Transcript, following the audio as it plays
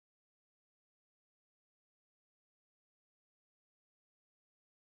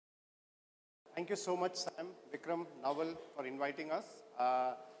Thank you so much, Sam, Vikram, Naval, for inviting us.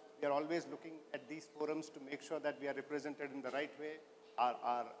 We are always looking at these forums to make sure that we are represented in the right way.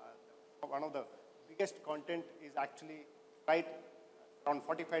 One of the biggest content is actually right around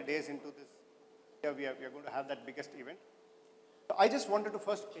 45 days into this year, we are going to have that biggest event. So I just wanted to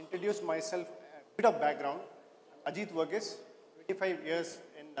first introduce myself, a bit of background. Ajit Varghese, 25 years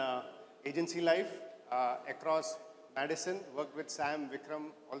in agency life across Madison, worked with Sam, Vikram,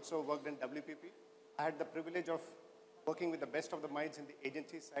 also worked in WPP. I had the privilege of working with the best of the minds in the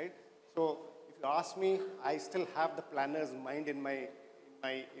agency side. So if you ask me, I still have the planner's mind in my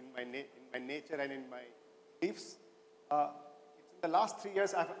nature and in my beliefs. It's in the last 3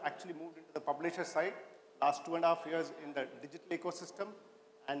 years, I've actually moved into the publisher side. Last 2.5 years in the digital ecosystem,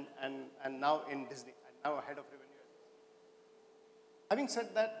 and now in Disney, and now head of revenue. Having said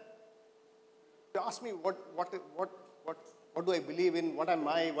that, you ask me what do I believe in, what am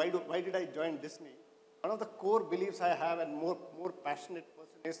I, why did I join Disney? One of the core beliefs I have and more passionate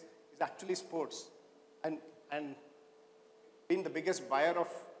person is actually sports. And being the biggest buyer of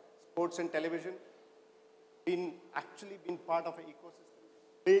sports and television, actually been part of an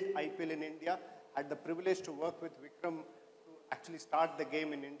ecosystem, built IPL in India, had the privilege to work with Vikram to actually start the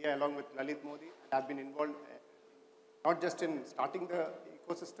game in India along with Lalit Modi. And I've been involved not just in starting the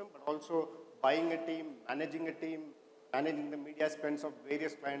ecosystem, but also buying a team, managing the media spends of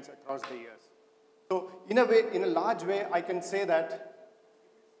various clients across the years. So in a way, in a large way, I can say that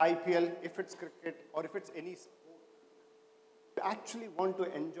IPL, if it's cricket or if it's any sport, you actually want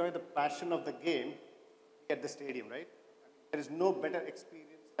to enjoy the passion of the game at the stadium, right? There is no better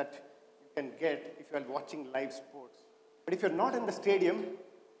experience that you can get if you are watching live sports. But if you're not in the stadium,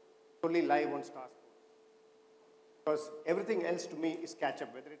 it's only live on Star Sports. Because everything else to me is catch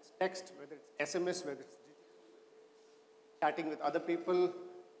up, whether it's text, whether it's SMS, whether it's chatting with other people,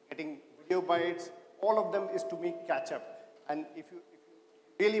 getting video bites, all of them is to me catch up. And if you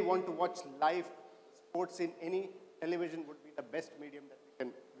really want to watch live sports in any television, would be the best medium that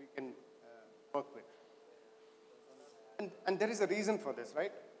we can work with. And there is a reason for this,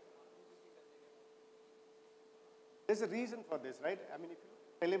 right? There's a reason for this, right? I mean, if you look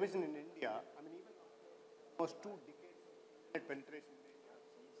at television in India, I mean, even almost 2 decades of internet penetration in India,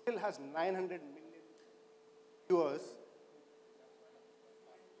 still has 900 million viewers.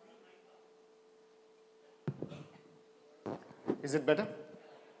 Is it better?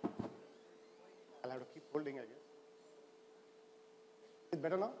 I'll have to keep holding, I guess. Is it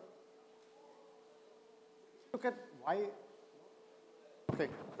better now? Look at why. Okay.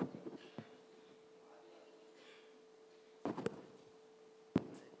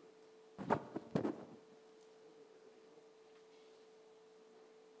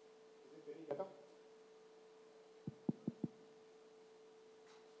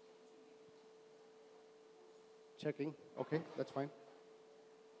 Checking. Okay, that's fine.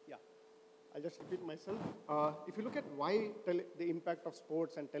 Yeah, I'll just repeat myself. If you look at why the impact of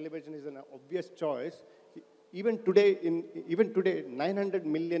sports and television is an obvious choice, even today, 900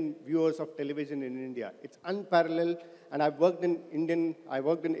 million viewers of television in India. It's unparalleled, and I've worked in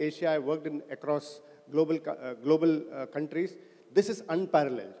Asia, I worked across global countries. This is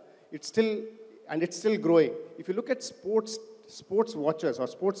unparalleled. It's still growing. If you look at sports watchers or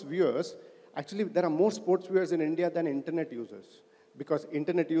sports viewers, actually, there are more sports viewers in India than internet users, because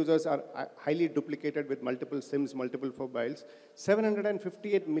internet users are highly duplicated with multiple SIMs, multiple mobiles.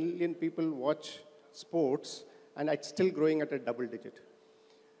 758 million people watch sports, and it's still growing at a double digit.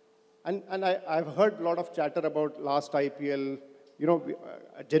 And I've heard a lot of chatter about last IPL,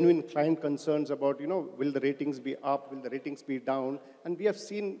 genuine client concerns about, will the ratings be up, will the ratings be down? And we have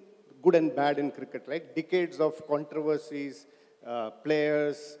seen good and bad in cricket, right? Decades of controversies,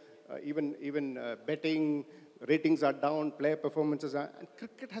 players, even betting, ratings are down, player performances are, and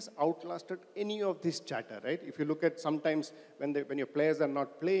cricket has outlasted any of this chatter, right? If you look at sometimes when your players are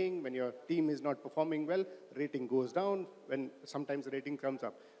not playing, when your team is not performing well, rating goes down, when sometimes the rating comes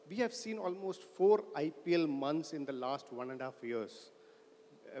up. We have seen almost 4 IPL months in the last 1.5 years,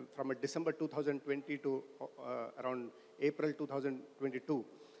 from December 2020 to around April 2022.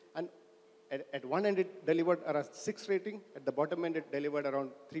 And at one end, it delivered around 6 rating. At the bottom end, it delivered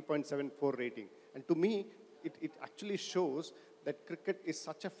around 3.74 rating. And to me, it actually shows that cricket is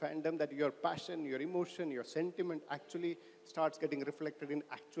such a fandom that your passion, your emotion, your sentiment actually starts getting reflected in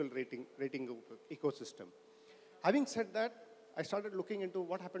actual rating ecosystem. Having said that, I started looking into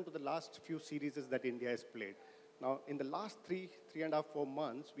what happened to the last few series that India has played. Now, in the last 3.5, 4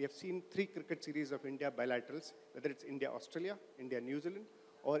 months, we have seen 3 cricket series of India bilaterals, whether it's India-Australia, India-New Zealand,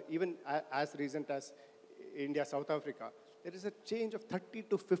 or even as recent as India-South Africa. there is a change of 30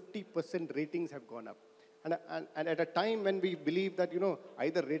 to 50% ratings have gone up. And at a time when we believe that,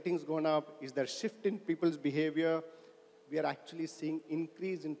 either ratings gone up, is there shift in people's behavior, we are actually seeing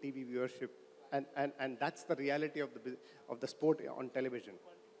increase in TV viewership. And that's the reality of the sport on television.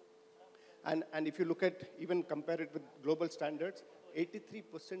 And if you look at, even compare it with global standards,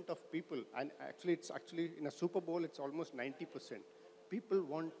 83% of people, and it's actually in a Super Bowl, it's almost 90%. People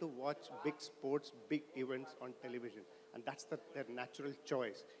want to watch big sports, big events on television. And that's their natural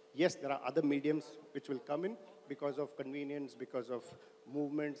choice. Yes, there are other mediums which will come in because of convenience, because of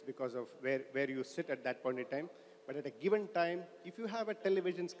movements, because of where you sit at that point in time. But at a given time, if you have a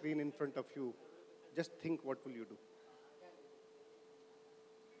television screen in front of you, just think, what will you do?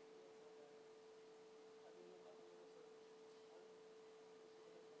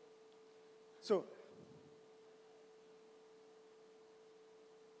 So,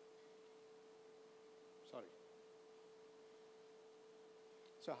 sorry.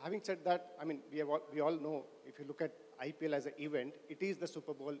 So having said that, we all know, if you look at IPL as an event, it is the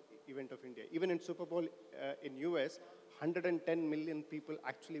Super Bowl event of India. Even in Super Bowl in US, 110 million people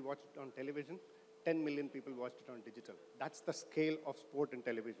actually watched it on television. 10 million people watched it on digital. That's the scale of sport and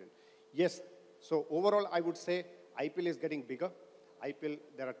television. Yes, so overall, I would say IPL is getting bigger. IPL,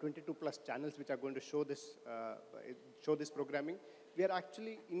 there are 22 plus channels which are going to show this programming. We are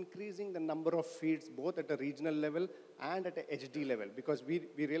actually increasing the number of feeds both at a regional level and at a HD level, because we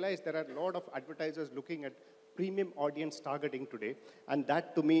realize there are a lot of advertisers looking at premium audience targeting today, and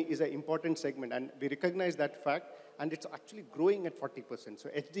that to me is an important segment, and we recognize that fact, and it's actually growing at 40%. So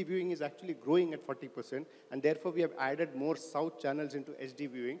HD viewing is actually growing at 40%, and therefore we have added more South channels into HD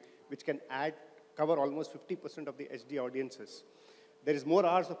viewing, which can cover almost 50% of the HD audiences. There is more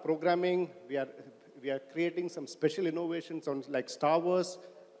hours of programming. We are creating some special innovations on like Star Wars.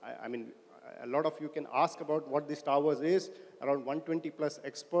 A lot of you can ask about what the Star Wars is. Around 120 plus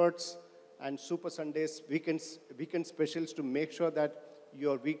experts and Super Sundays, weekend specials to make sure that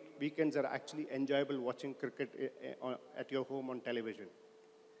your weekends are actually enjoyable watching cricket at your home on television.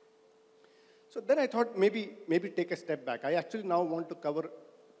 So then I thought maybe take a step back. I actually now want to cover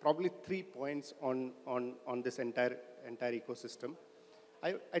probably 3 points on this entire ecosystem.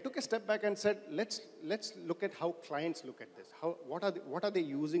 I took a step back and said, let's look at how clients look at this. What are they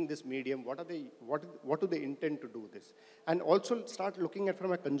using this medium? What do they intend to do this? And also start looking at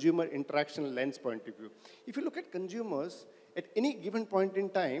from a consumer interaction lens point of view. If you look at consumers, at any given point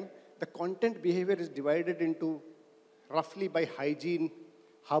in time, the content behavior is divided into roughly by hygiene,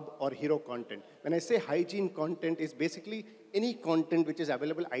 hub, or hero content. When I say hygiene content, is basically any content which is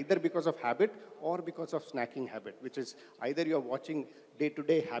available either because of habit or because of snacking habit, which is either you're watching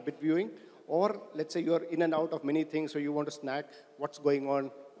day-to-day habit viewing, or let's say you're in and out of many things, so you want to snack what's going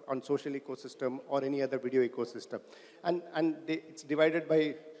on social ecosystem or any other video ecosystem. And it's divided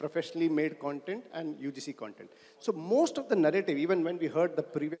by professionally made content and UGC content. So most of the narrative, even when we heard the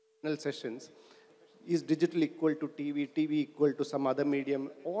previous panel sessions, is digital equal to TV, TV equal to some other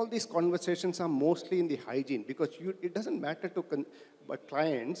medium. All these conversations are mostly in the hygiene, because it doesn't matter to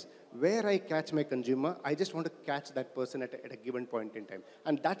clients where I catch my consumer. I just want to catch that person at a given point in time.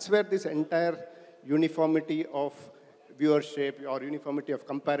 And that's where this entire uniformity of viewership or uniformity of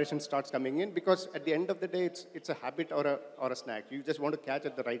comparison starts coming in, because at the end of the day, it's a habit or a snack. You just want to catch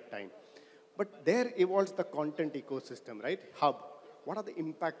at the right time. But there evolves the content ecosystem, right? Hub. What are the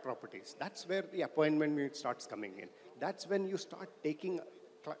impact properties? That's where the appointment minute starts coming in. That's when you start taking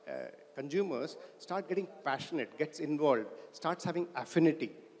consumers, start getting passionate, gets involved, starts having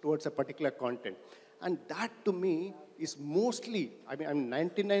affinity towards a particular content. And that to me is mostly,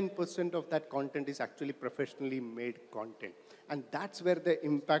 99% of that content is actually professionally made content. And that's where the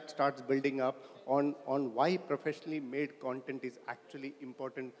impact starts building up on why professionally made content is actually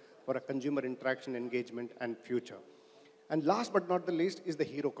important for a consumer interaction, engagement, and future. And last but not the least is the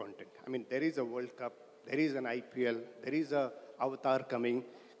hero content. There is a World Cup, there is an IPL, there is a Avatar coming.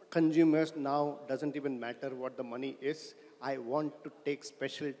 Consumers now, doesn't even matter what the money is. I want to take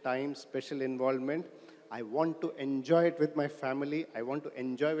special time, special involvement. I want to enjoy it with my family. I want to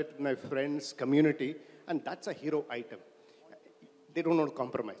enjoy it with my friends, community. And that's a hero item. They don't want to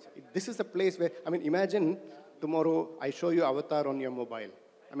compromise. This is a place where, imagine tomorrow I show you Avatar on your mobile.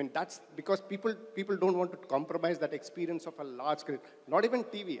 That's because people don't want to compromise that experience of a large screen. Not even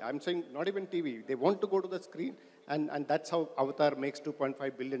TV. I'm saying not even TV. They want to go to the screen, and that's how Avatar makes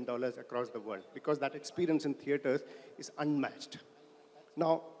 $2.5 billion across the world, because that experience in theaters is unmatched.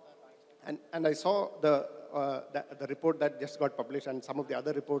 Now, and I saw the report that just got published and some of the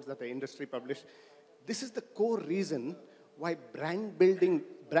other reports that the industry published. This is the core reason why brand building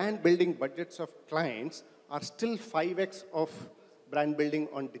budgets of clients are still 5x of brand building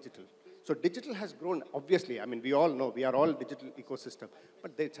on digital. So digital has grown, obviously. I mean, we all know, we are all digital ecosystem,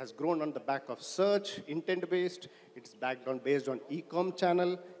 but it has grown on the back of search, intent-based. It's based on e-com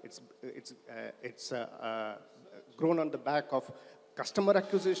channel. It's grown on the back of customer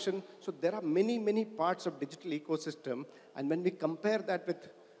acquisition. So there are many, many parts of digital ecosystem. And when we compare that with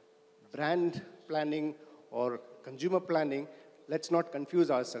brand planning or consumer planning, let's not confuse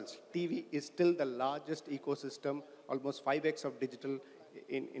ourselves. TV is still the largest ecosystem, almost 5x of digital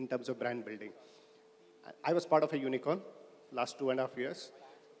in terms of brand building. I was part of a unicorn last 2.5 years.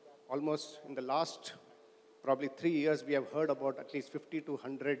 Almost in the last probably 3 years, we have heard about at least 50 to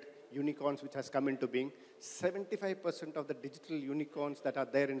 100 unicorns which has come into being. 75% of the digital unicorns that are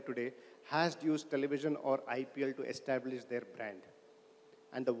there in today has used television or IPL to establish their brand.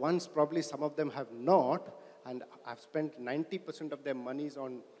 And the ones, probably some of them have not, and have spent 90% of their monies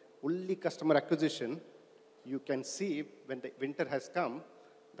on only customer acquisition. You can see when the winter has come,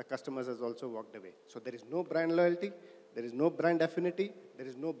 the customers has also walked away. So there is no brand loyalty, there is no brand affinity, there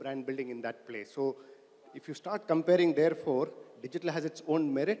is no brand building in that place. So if you start comparing, therefore, digital has its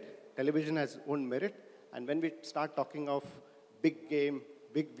own merit, television has its own merit, and when we start talking of big game,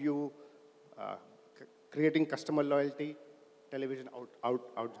 big view, creating customer loyalty, television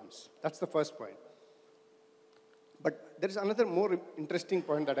outjumps. That's the first point. But there is another more interesting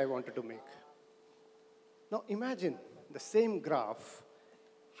point that I wanted to make. Now imagine the same graph.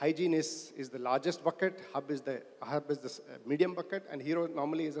 Hygiene is the largest bucket, hub is the medium bucket, and hero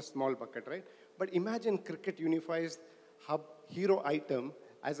normally is a small bucket, right? But imagine cricket unifies hub hero item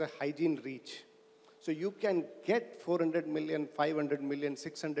as a hygiene reach. So you can get 400 million, 500 million,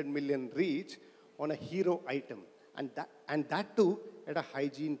 600 million reach on a hero item, and that too at a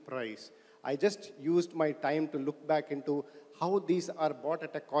hygiene price. I just used my time to look back into how these are bought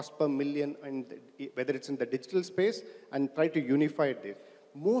at a cost per million, and whether it's in the digital space, and try to unify this.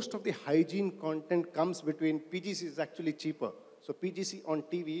 Most of the hygiene content comes between, PGC is actually cheaper. So PGC on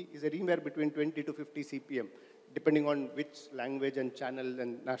TV is anywhere between 20 to 50 CPM, depending on which language and channel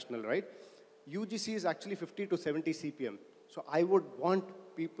and national, right? UGC is actually 50 to 70 CPM. So I would want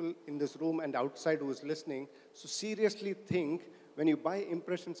people in this room and outside who is listening to seriously think, when you buy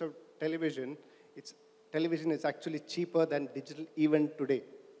impressions of television, television is actually cheaper than digital even today.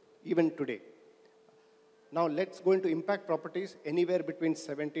 Now let's go into impact properties, anywhere between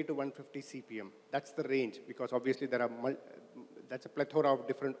 70 to 150 CPM. That's the range, because obviously that's a plethora of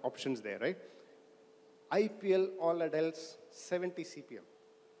different options there, right? IPL, all adults, 70 CPM,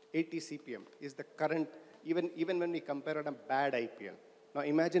 80 CPM is the current, even when we compare on a bad IPL. Now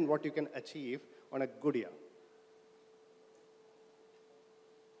imagine what you can achieve on a good year.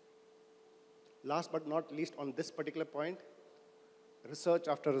 Last but not least, on this particular point, research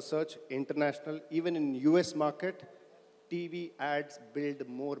after research, international, even in US market, TV ads build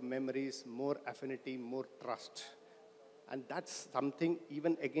more memories, more affinity, more trust. And that's something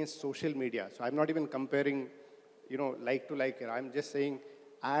even against social media. So I'm not even comparing, like to like. I'm just saying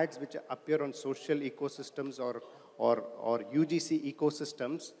ads which appear on social ecosystems or UGC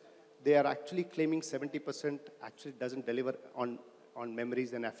ecosystems, they are actually claiming 70% actually doesn't deliver on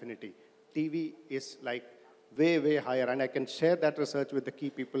memories and affinity. TV is like way, way higher. And I can share that research with the key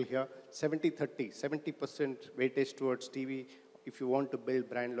people here. 70-30, 70% weightage towards TV if you want to build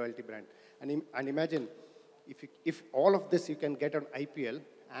brand loyalty brand. And imagine, if all of this you can get on IPL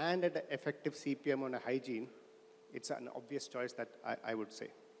and at an effective CPM on a hygiene, it's an obvious choice that I would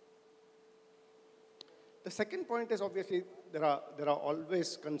say. The second point is, obviously, there are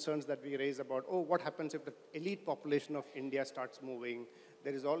always concerns that we raise about, what happens if the elite population of India starts moving?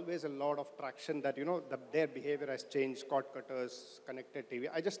 There is always a lot of traction that, their behavior has changed, cord cutters, connected TV.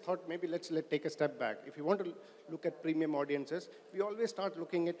 I just thought maybe let's take a step back. If you want to look at premium audiences, we always start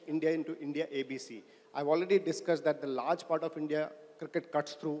looking at India into India ABC. I've already discussed that the large part of India cricket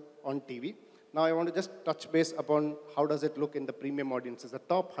cuts through on TV. Now I want to just touch base upon how does it look in the premium audiences, the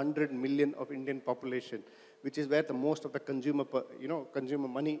top 100 million of Indian population, which is where the most of the consumer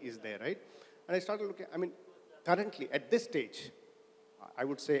money is there, right? And I started looking, currently at this stage, I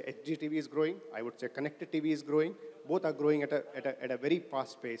would say HGTV is growing. I would say connected TV is growing. Both are growing at a very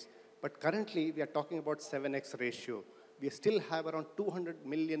fast pace. But currently, we are talking about 7x ratio. We still have around 200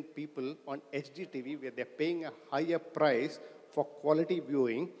 million people on HGTV where they're paying a higher price for quality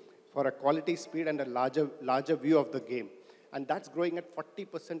viewing, for a quality speed and a larger view of the game. And that's growing at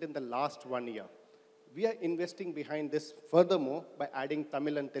 40% in the last 1 year. We are investing behind this furthermore by adding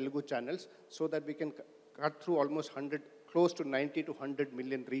Tamil and Telugu channels so that we can cut through almost close to 90 to 100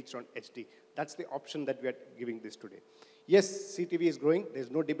 million reach on HD. That's the option that we are giving this today. Yes, CTV is growing.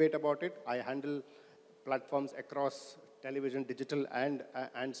 There's no debate about it. I handle platforms across television, digital,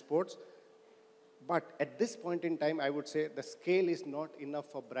 and sports. But at this point in time, I would say the scale is not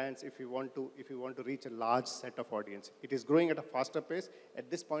enough for brands if you want to reach a large set of audience. It is growing at a faster pace.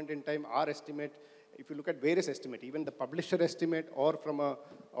 At this point in time, our estimate, if you look at various estimates, even the publisher estimate or from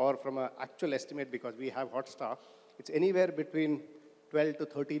a actual estimate, because we have Hotstar, it's anywhere between 12 to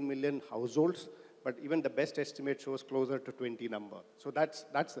 13 million households. But even the best estimate shows closer to 20 number. So that's.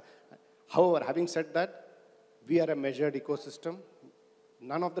 However, having said that, we are a measured ecosystem.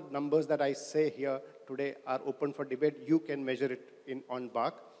 None of the numbers that I say here today are open for debate. You can measure it on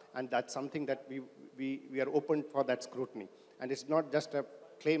BARC, and that's something that we are open for that scrutiny. And it's not just a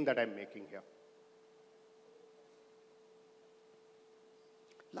claim that I'm making here.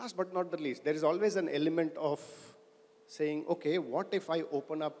 Last but not the least, there is always an element of saying, okay, what if I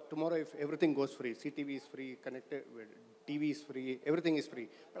open up tomorrow if everything goes free? CTV is free, connected TV is free, everything is free.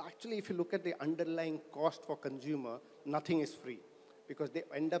 But actually, if you look at the underlying cost for consumer, nothing is free, because they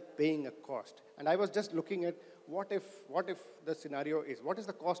end up paying a cost. And I was just looking at what if the scenario is, what is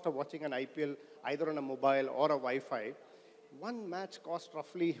the cost of watching an IPL either on a mobile or a Wi-Fi? One match costs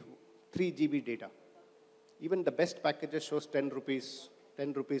roughly 3 GB data. Even the best packages shows 10 rupees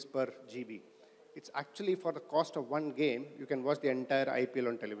per GB. It's actually for the cost of one game, you can watch the entire IPL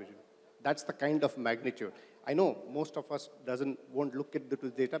on television. That's the kind of magnitude. I know most of us won't look at the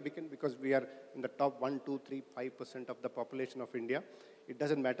data because we are in the top 1, 2, 3, 5% of the population of India. It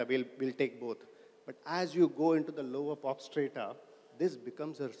doesn't matter, we'll take both. But as you go into the lower pop strata, this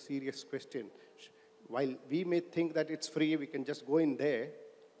becomes a serious question. While we may think that it's free, we can just go in there,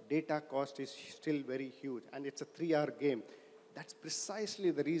 data cost is still very huge, and it's a 3-hour game. That's precisely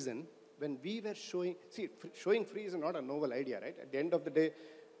the reason when we were showing free is not a novel idea, right? At the end of the day,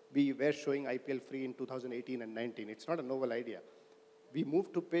 we were showing IPL free in 2018 and 19. It's not a novel idea. We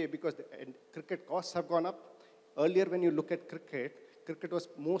moved to pay because cricket costs have gone up. Earlier, when you look at cricket was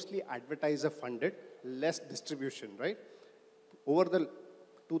mostly advertiser funded, less distribution, right? Over the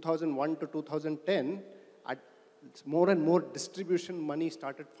 2001 to 2010, more and more distribution money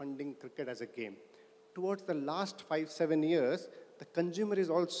started funding cricket as a game. Towards the last 5-7 years, the consumer is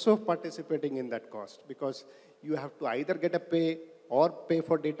also participating in that cost, because you have to either get a pay or pay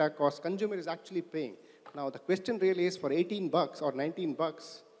for data cost. Consumer is actually paying. Now, the question really is, for $18 or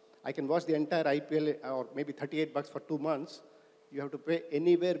 $19, I can watch the entire IPL, or maybe $38 for 2 months. You have to pay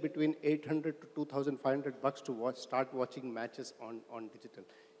anywhere between $800 to $2,500 to start watching matches on digital.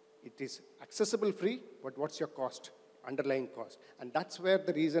 It is accessible free, but what's your cost, underlying cost? And that's where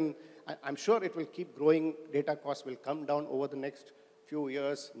the reason, I'm sure it will keep growing, data costs will come down over the next few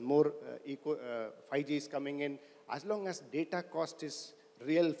years, more 5G is coming in. As long as data cost is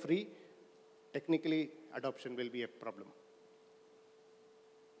real free, technically adoption will be a problem.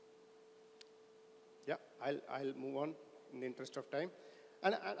 Yeah, I'll move on in the interest of time.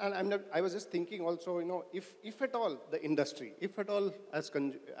 And I was just thinking also, if at all the industry, if at all as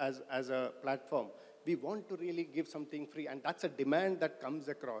a platform, we want to really give something free, and that's a demand that comes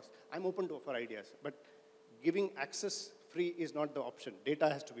across. I'm open for ideas, but giving access free is not the option. Data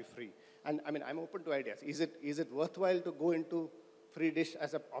has to be free. And I mean, I'm open to ideas. Is it worthwhile to go into free dish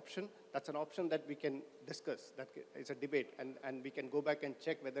as an option? That's an option that we can discuss. That is a debate, and we can go back and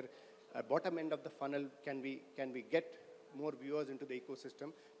check whether bottom end of the funnel can we get more viewers into the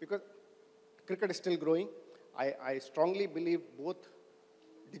ecosystem, because cricket is still growing. I strongly believe both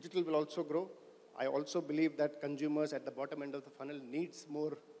digital will also grow. I also believe that consumers at the bottom end of the funnel needs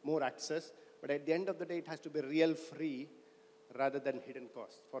more access, but at the end of the day, it has to be real free rather than hidden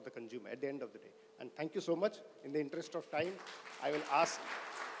costs for the consumer at the end of the day. And thank you so much. In the interest of time, I will ask